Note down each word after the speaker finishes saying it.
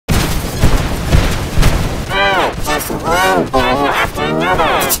one failure after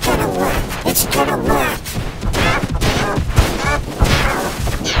another. It's gonna work. It's gonna work.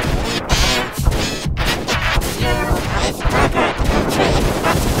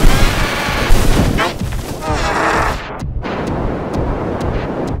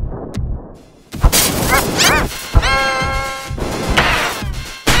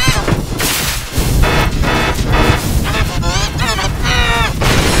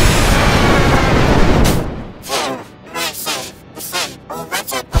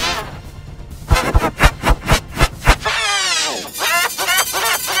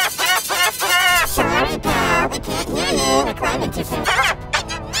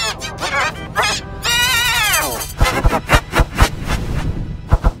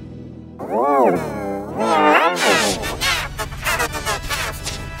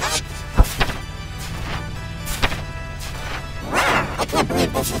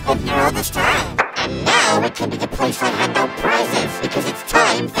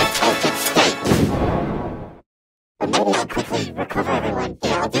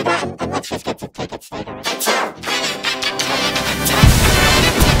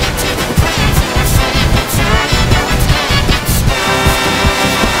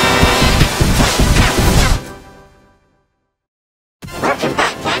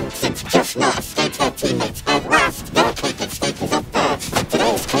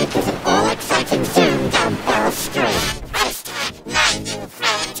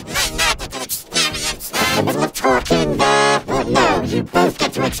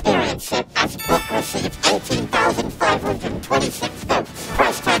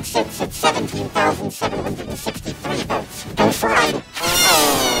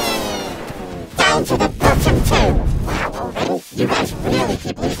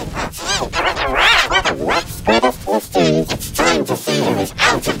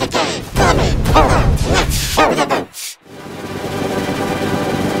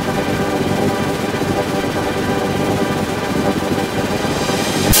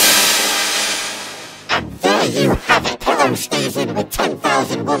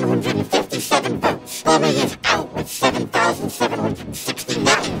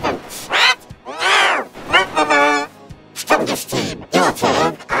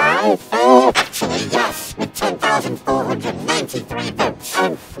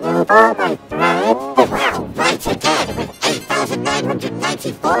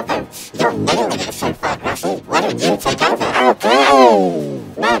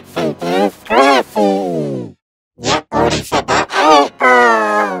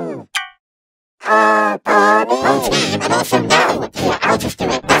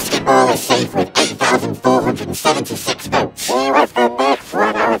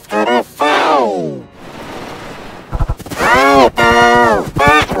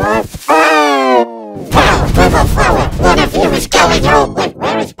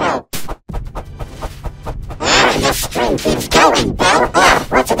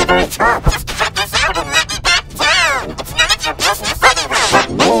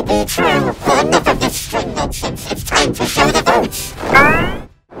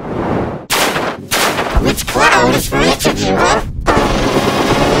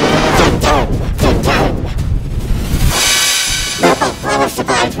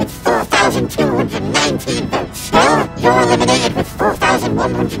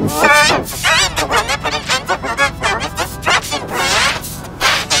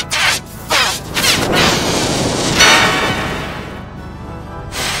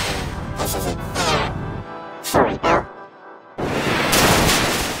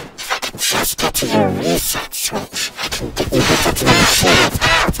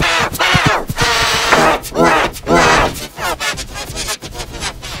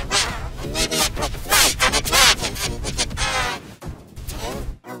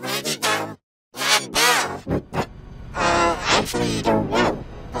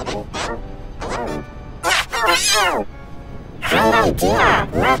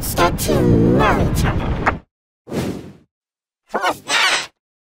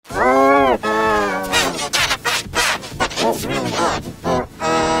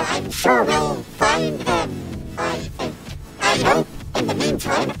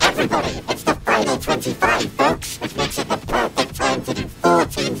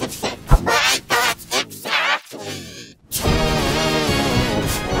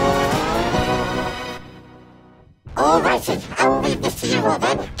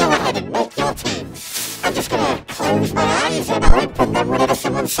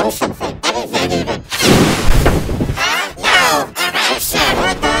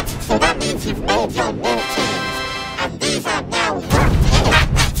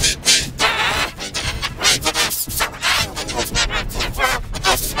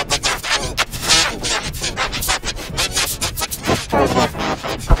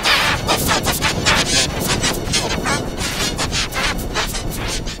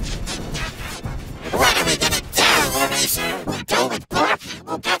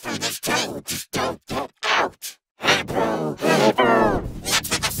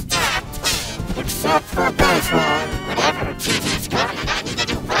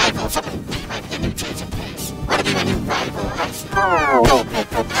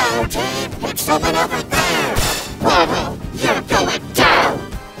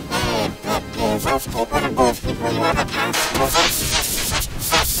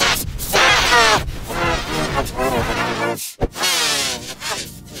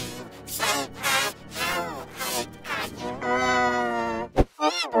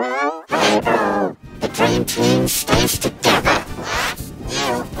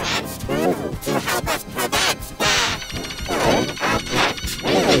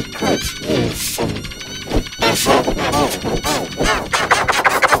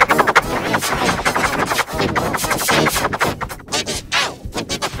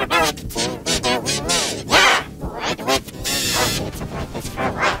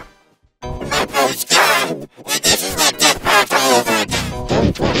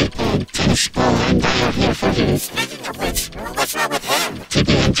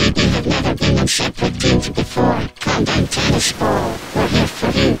 and check with you before combine tennis ball. We're here for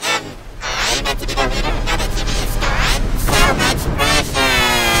you. I'm meant to be the leader, now the TV is gone. So much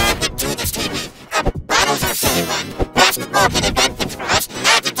pressure. Do this to me. Bottles are silly one. Basketball can invent things for us.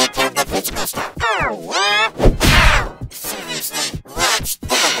 Now to take care of the physical stuff. Oh, what? Ow! Seriously, watch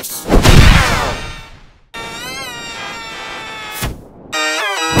this. Ow!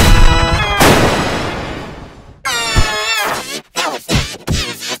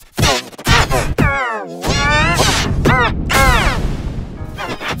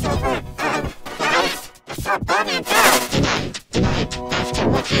 After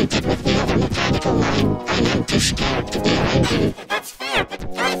what you did with the other mechanical line, I am too scared to be angry. That's fair, but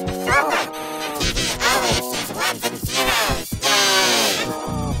what if the thrower? The TV always sees ones and zeros. Yay!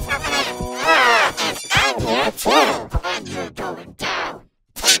 And I'm here too! And you're going down.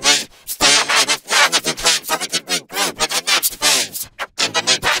 Penguin, stay alive as long as you can so we can regroup in the next phase. In the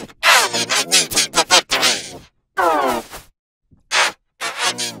meantime, I'll lead my new team to victory. I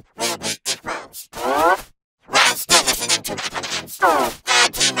mean, we'll be equals. While still listening to my commands. Our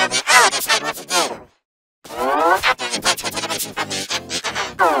team will be all decide what to do. After you take consideration from me and me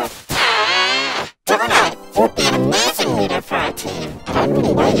alone. Don't know, you'd be an amazing leader for our team. I don't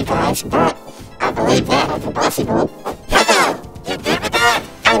really know you guys, but I believe that is possible. Hello, you good with that?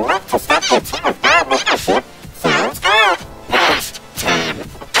 I want to stop the team of bad leadership. Sounds good. Best team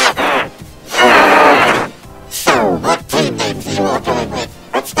ever. So, what team names are you all going with?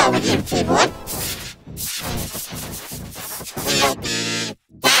 Let's start with you, Team 1. We'll be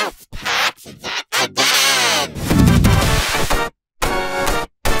Death Pack yet again!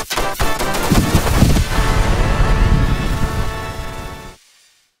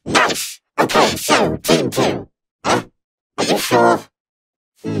 Nice! Okay, so, Team 2. Huh? Are you sure?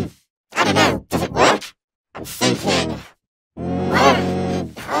 I don't know. Does it work? I'm thinking...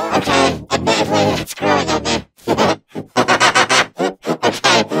 Okay, admittedly, it's growing on me.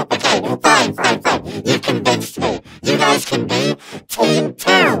 Fine. You convinced me. You guys can be Team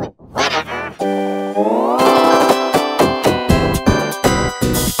 2. Whatever.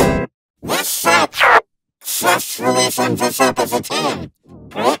 This sucks. Successfully sends us up as a team.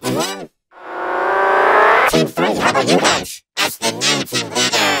 Great team. Team 3, how about you guys? As the new team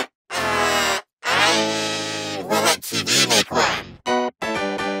leader, I will let TV make one.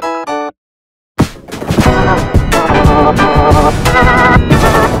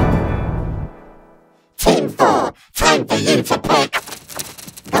 Team 4, time for you to pick.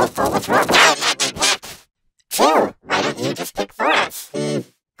 Go for what's wrong. Let me pick. 2, why don't you just pick for us?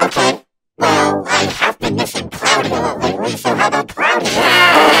 Okay. Well, I have been missing Cloudy a lot lately, so how about Cloudy?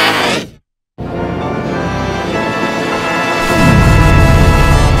 Yay!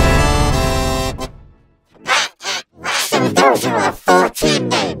 So those are our 4 team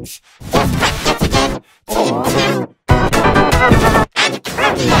names. Death Pack yet again, Team 2, and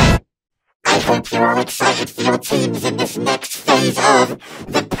Cloudy. I hope you're all excited for your teams in this next phase of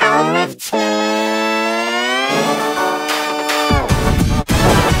the Power of 2.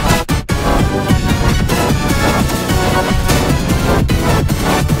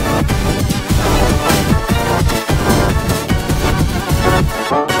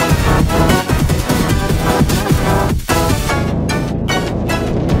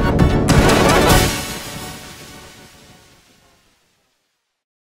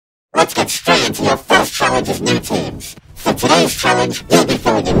 Let's get straight into your first challenge as new teams. For today's challenge, you'll be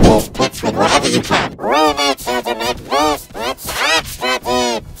filling in these pits with whatever you can. We make sure to make these pits extra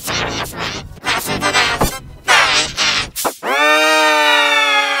deep. Seriously, listen to this.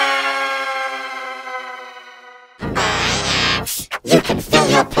 You can fill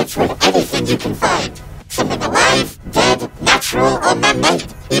your pits with anything you can find. Something alive, dead, natural, or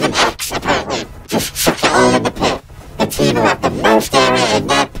man-made. Even X, apparently. Just chuck it all in the pit. The team who have the most area in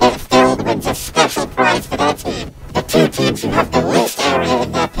their pit filled wins a special prize for their team. The 2 teams who have the least area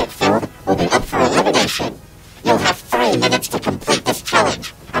in their pit filled will be up for elimination. You'll have 3 minutes to complete this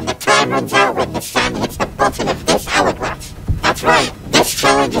challenge, and the time runs out when the sun hits the bottom of this hourglass. That's right, this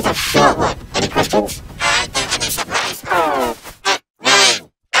challenge is a short one. Any questions? Are there any surprise? Wait,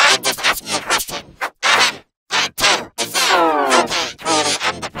 I'm just asking a question. 2, is there? Okay, clearly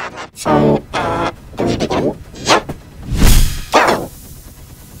I'm the problem. So, do we begin? Yep. Go!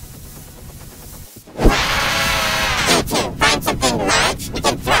 To find something large we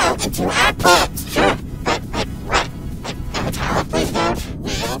can throw into our pit. Sure. But, what? A towel, please don't.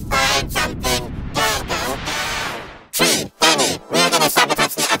 We'll find something. Go, go, go.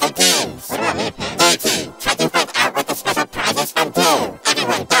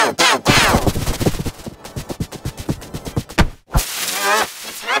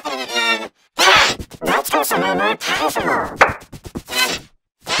 some are more casual.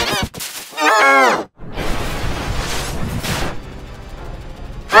 No!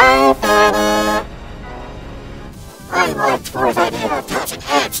 Hi, Fanny! I like Toy's idea of touching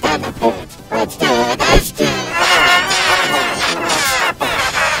heads down the pit. Let's do it, let's do it!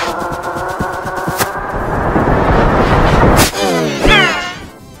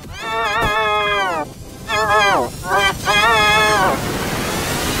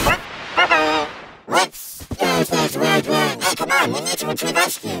 Come on, we need to retrieve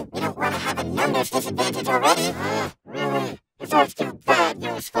rescue. We don't want to have a numbers disadvantage already. Really? If that's too bad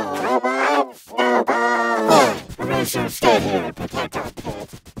news for Snowball. The racers stay here and protect our pit.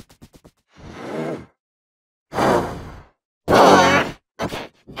 Okay,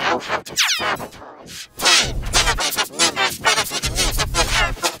 now how to sabotage. Time! The device has numerous products we can use to fill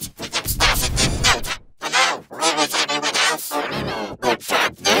our pit. We can stash it in note. Hello, where is everyone else? Let's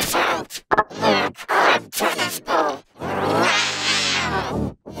check this out. Look, I'm tennis ball.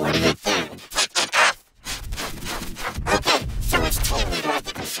 What do you think? Okay, so it's totally right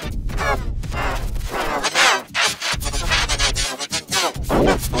the question.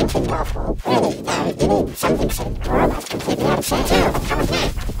 Let's think it awful. Really, now you need something so girl that's completely upside down. Come with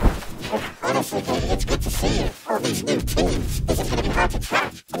me. Honestly, baby, it's good to see you. All these new teams. This is gonna be hard to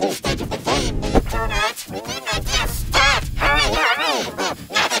track. The new stage of the game. The donuts, we need like this. Stop! Hurry! Look,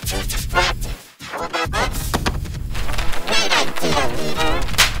 now the team's distracted. How about this? Great idea, leader.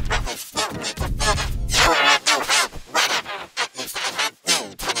 But there's still need to build it. Sure, I have no help. Whatever. At least I have you,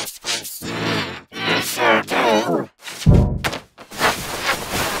 tennis face. You sure do.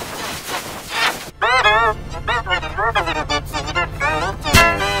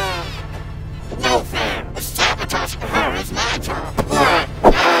 No fair. Sabotaging her is my job.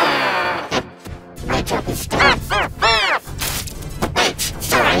 My job is done. Wait,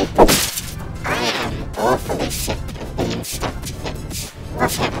 sorry. I am awfully sick of being stuck to things.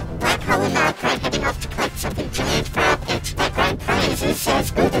 What's happened? Black hole and Mark are heading off to collect something giant for our pitch. That grand prize is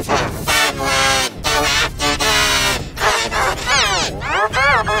as good as ours. Someone go after them! No go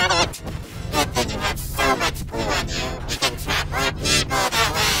about it! Good thing you have so much glue on you. We can trap more people that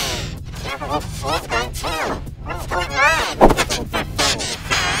way. Yeah, but she's going too. What's going on? Looking for Fanny,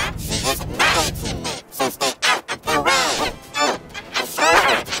 huh? She is my teammate, so stay out of the way. Oh, I saw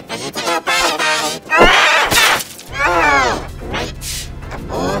her. I need to go bye-bye. Oh, great. The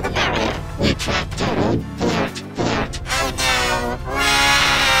more the merrier. We trapped her.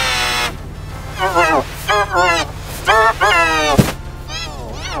 Oh no. Someone! Stop it!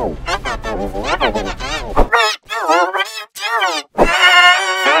 Oh, I thought that was never gonna end. Wait, hello, what are you doing?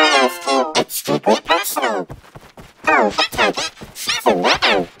 It's strictly personal. Oh, I take it. She's a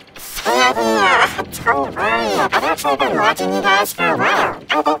winner. Don't worry, I've actually been watching you guys for a while.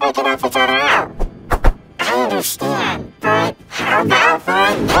 I think we can help each other out. I understand, but how about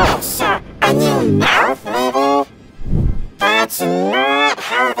for this? A new mouth, maybe? That's not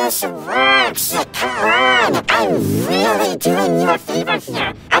how this works. Come on, I'm really doing you a favor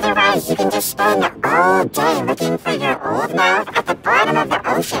here. Otherwise, you can just spend all day looking for your old mouth at the bottom of the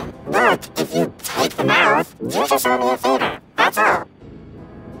ocean. Look, if you take the mouth, you just owe me a favor. That's all.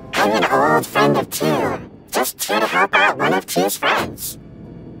 I'm an old friend of two. Just try to help out one of Two's friends.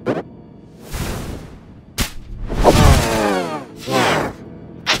 Yeah.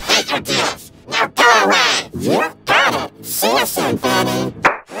 I hate your deals. Now go away. You got it. See you soon, Fanny.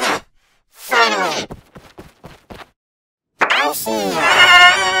 Finally. I see.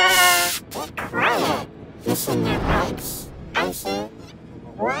 Be quiet. Listen your rights. I see.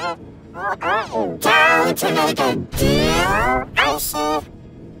 What? Down to make a deal. I see.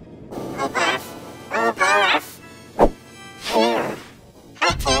 Here.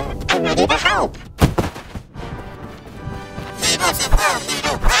 I'm ready to help.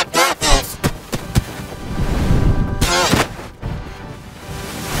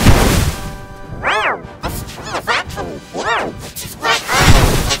 Wow, this tree is actually blue, which is why I'm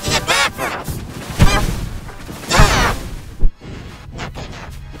taking it back for us.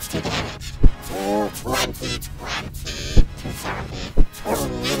 It's too damaged. 2020. Too sorry. Too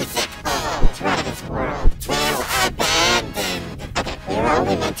music. Too out of this world. Too abandoned. Okay, we were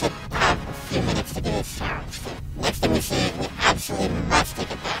only meant to have a few minutes to do this shower. Next thing we see, we absolutely must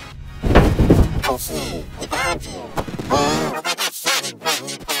take it back. I see. We found you. Oh, well, that shiny brand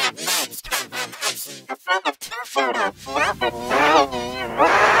new pair of legs come from Icy. A friend of Two showed up. She offered money.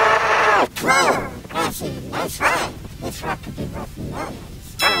 Wow! Whoa! Icy, nice ride. This rock could be worth millions.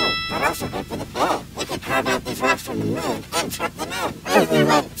 Oh, but also good for the bed. We could carve out these rocks from the moon and trap them out. If we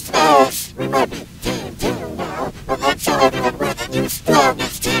went space, we might be doing now. But let's show everyone where the new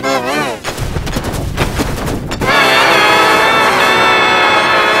strongest team on Earth.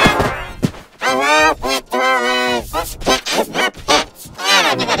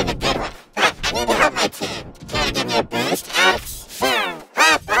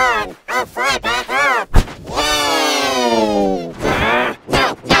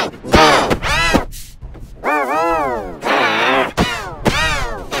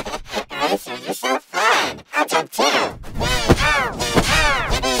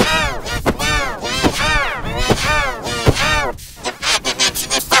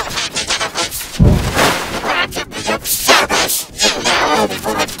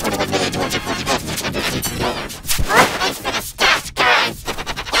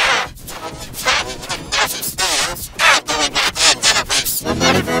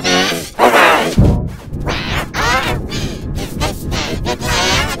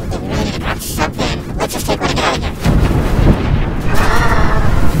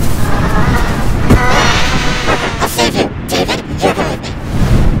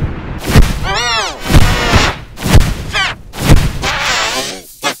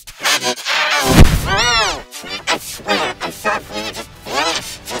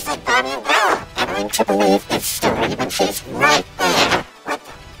 well, I'm willing to believe it's story when she's right there. What?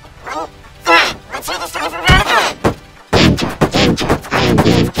 Oh, fine, let's say this over again.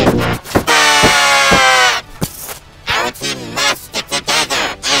 Alex, you must get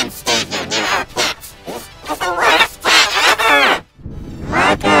together and stay here near our pets. This is the worst day ever!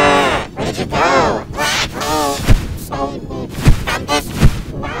 Marker, where did you go? Black hole. Save me from this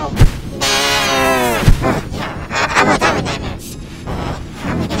nightmare. I'm a dominators.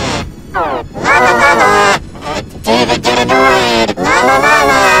 How am I gonna... La la la la! David, get annoyed! La la la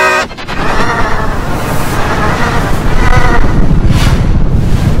la!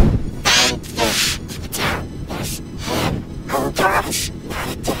 Oh gosh, not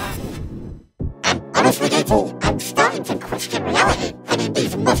again. Honestly, JT, I'm starting to question reality. I mean,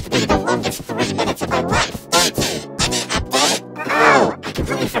 these must be the longest 3 minutes of my life. JT, any update? Oh, I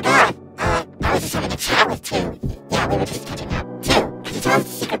completely forgot. I was just having a chat with two. Yeah, we were just catching up. Two, could you tell us the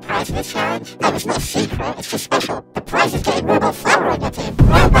secret prize of this challenge? No, it's not secret, it's just special. The prize is getting Robot Flower on your team.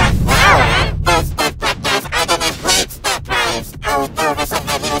 Robot Flower? There's underneath that prize. Oh no, there's a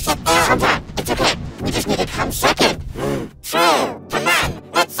leadership there. Okay, it's okay. We just need to come second. True, come on,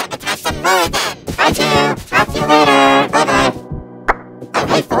 let's sabotage some more then. I do. Talk to you later. Bye-bye. Oh,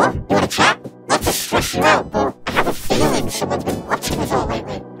 hey, Thor, you wanna chat? Not to stress you out, but I have a feeling someone's been watching us all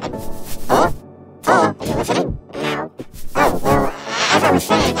lately. Thor? Thor, are you listening? No. Oh, well, as I was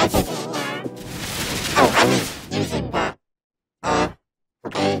saying, I think... Oh, I was using that.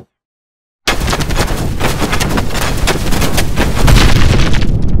 Okay.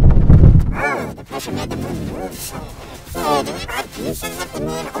 Oh, the pressure made the moon move so... So, do we add pieces of the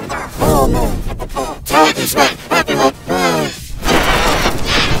moon or the whole moon at the pole? Tony's right, happy with moves!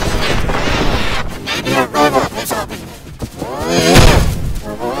 Maybe a robot was helping me.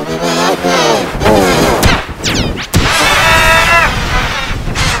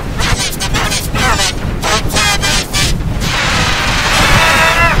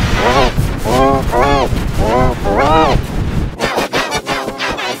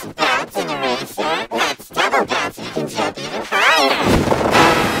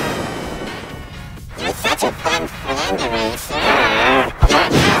 You're such a fun friend, Eraser.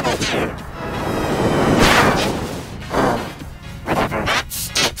 Get out of here. Whatever. That's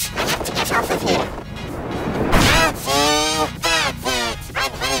it. I have to get off of here. That's it.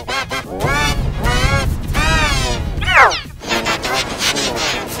 I'm heading back up one last time. No! You're not going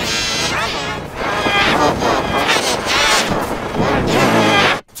anywhere,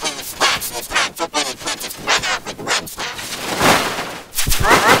 Two steps this time to really put this right out with one step.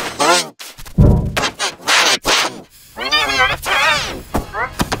 We're nearly out of time!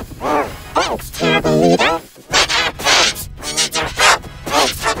 Thanks, terrible leader! Let our pets! We need your help!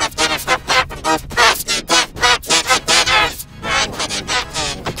 Please help us get us up back from those pesky death patches and dinners! I'm heading back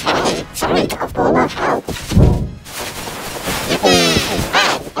in. Okay, sorry, Golf help. Yippee!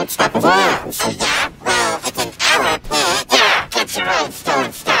 Right, let's stop as well! So yeah, well, it's an hour play. Yeah, get your own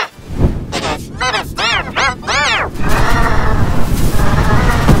stone stuff! It is let us down right now!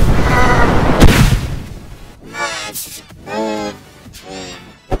 Nice.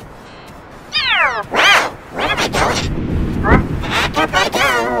 Wow, where am I going? Back up I go!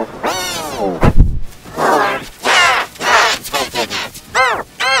 Woo! More! Yeah, take it! Oh,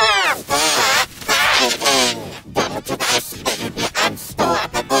 Battle device may be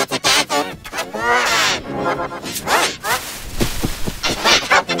unstoppable together! Come on! He's right! I can't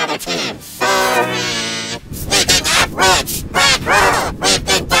help another team! Sorry! Sneaking out witch! Black hole! We've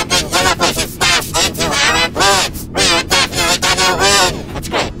been dumping yellow bushes smashed into our blades! We're definitely gonna win! That's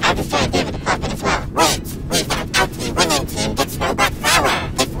great! I just joined David and Hoffman as well. Wait! We found out the winning team gets Robot Flower!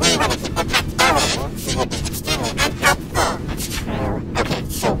 If we want to keep the pack going, she would be extremely unhelpful! That's true. Okay,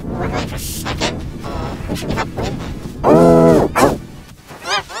 so we're going for second. Who should we help win? Oh! Oh!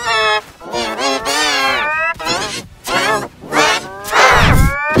 3, 2, 1,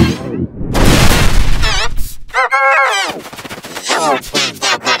 Let's go! Yellow team's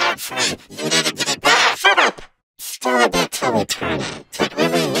now got our tree. You needed to get back. Shut up! Still a bit till we turn it. But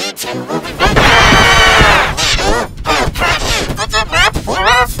really need to move it back. Oh, Patty! Did you map for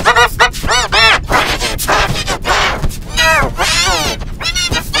us? Give us the tree back! What are you talking about? No way! We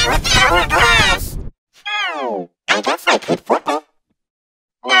need to stay with the hourglass! Oh!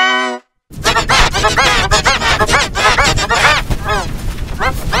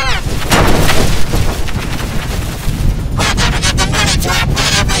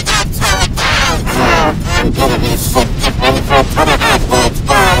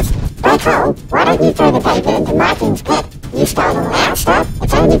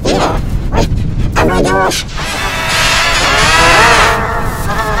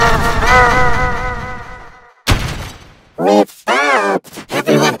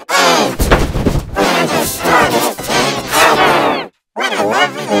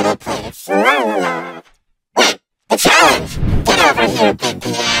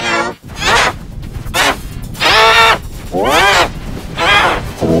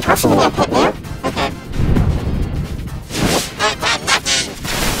 tossing it up right now? Okay.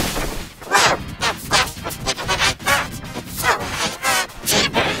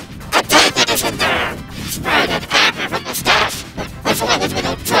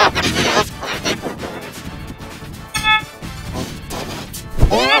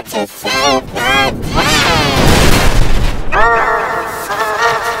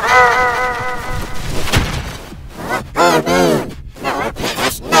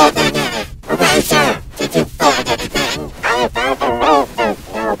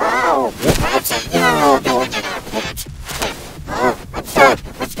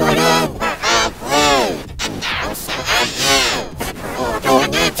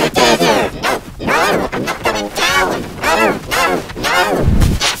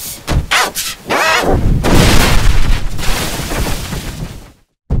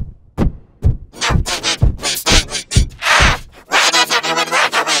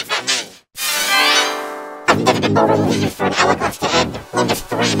 For an hourglass to end, longest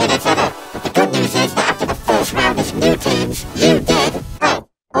 3 minutes ever. But the good news is that after the first round is new teams, you did. Oh,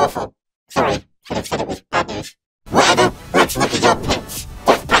 awful. Sorry, should have said it was bad news. Whatever, let's look at your pits.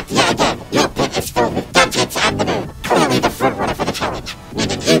 Death Pact yet again. Your pit is filled with gadgets and the moon. Clearly the front runner for the challenge,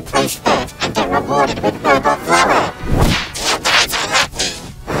 meaning you place third and get rewarded with robot flower.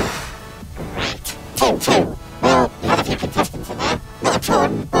 Great. Team 2. Well, you have a few contestants in there. Not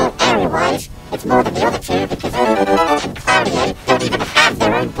important, but area-wise, it's more than the other two because and Claudia don't even have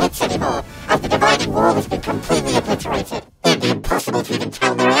their own pits anymore, as the dividing wall has been completely obliterated. It'd be impossible to even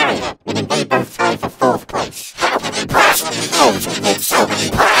tell their area, meaning they both tie for 4th place. How can we possibly know to make so many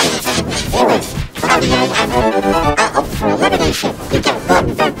piles? Viewers, Claudia and are up for elimination. You get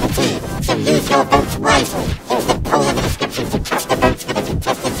 1 vote per team, so use your votes wisely. Here's the poll in the description to cast the votes for the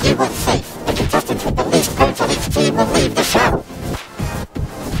contestants you want safe. The contestant with the least votes on each team will leave the show.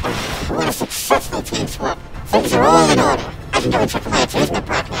 What a successful team swap. Things are all in order. I can go and check my achievement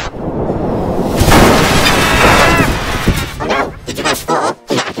pack now. Oh no, did you guys fall?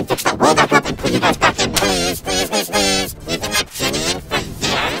 Yeah, I can fix that wall back up and put you guys back in. Please, please, please, please. We've been tuning for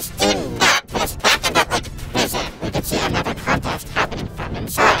years. Do not put us back in that like we could see another contest happening from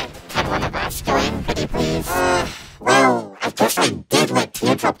inside. Can one of us join, pretty please? Well, I guess I did let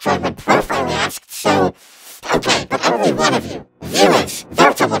Teardrop join the profile we asked, so... Okay, but only one of you. Viewers,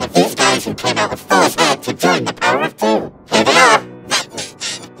 vote on one of these guys who came out with Thor's head to join the power of 2. Here they are.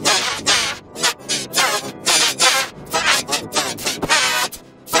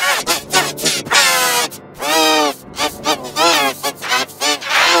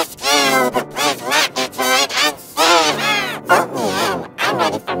 I'm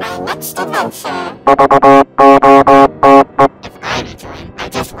ready for my next adventure. If I rejoin, I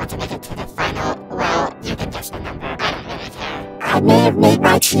just want to make it to the final. Well, you can guess the number. I don't really care. I may have made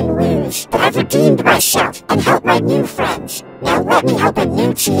my team lose, but I've redeemed myself and helped my new friends. Now let me help a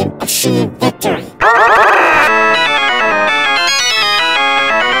new team achieve victory.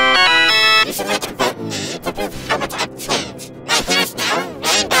 You select vote me to prove how much I've changed. My hair's now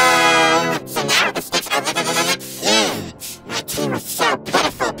rainbow. So now the stakes are huge. My team is so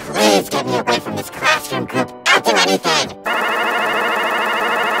pitiful. Please get me away from this classroom group. I'll do anything.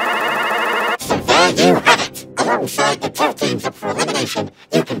 So there you have it. Alongside the 2 teams up for elimination,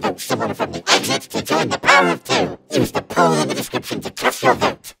 you can vote someone from the exit to join the power of 2. Use the poll in the description to cast your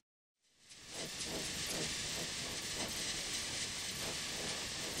vote.